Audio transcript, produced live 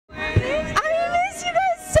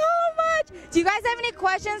Do you guys have any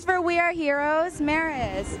questions for We Are Heroes?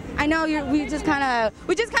 Maris, I know we just kind of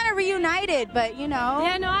reunited, but you know.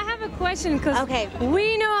 Yeah, no, I have a question because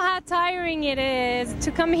we know how tiring it is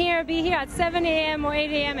to come here, be here at 7 a.m. or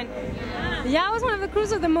 8 a.m. and yeah, I was one of the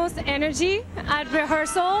crews with the most energy at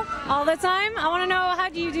rehearsal all the time. I want to know, how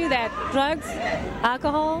do you do that? Drugs?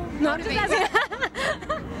 Alcohol? No, because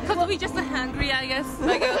we just hungry, I guess.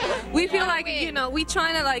 Like we feel like, you know, we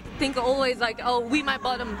trying to like think always like, oh, we might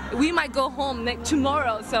go home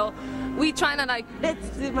tomorrow, so we trying to like, let's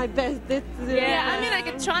do my best. Yeah, I mean,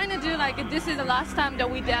 like trying to do like, this is the last time that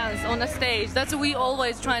we dance on the stage. That's what we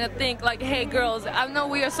always trying to think, like, hey girls, I know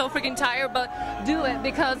we are so freaking tired, but do it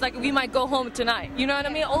because like we might go home tonight. You know what I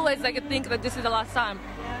mean? Always like think that this is the last time.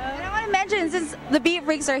 And I want to mention, since the Beat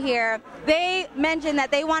Freaks are here, they mentioned that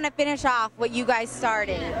they want to finish off what you guys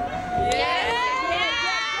started. Yeah.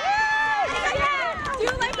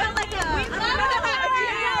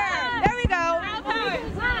 There we go.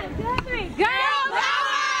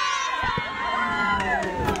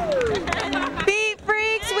 Beat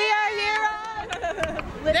Freaks, we are heroes.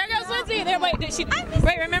 There goes Lindsay. There, wait,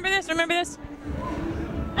 wait, remember this? Remember this?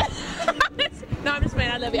 No, I'm just playing.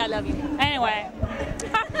 I love you. I love you. Anyway, so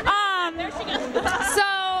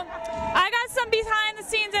I got some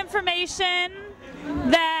behind-the-scenes information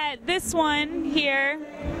that this one here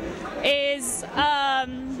is a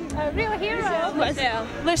real hero.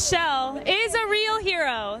 Lachelle is a real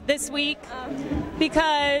hero this week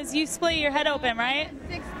because you split your head open, right?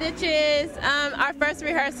 6 stitches. Our first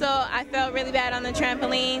rehearsal, I felt really bad on the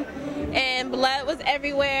trampoline, and blood was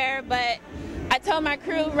everywhere, but I told my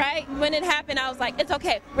crew right when it happened, I was like, it's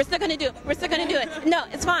okay, we're still gonna do it, we're still gonna do it. No,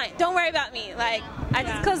 it's fine, don't worry about me. Like,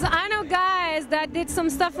 because I know guys that did some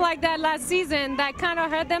stuff like that last season that kind of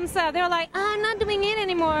hurt themselves. They were like, I'm not doing it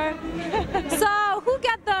anymore. So who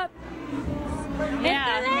got the?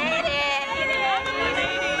 Yeah. It's the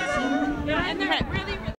ladies.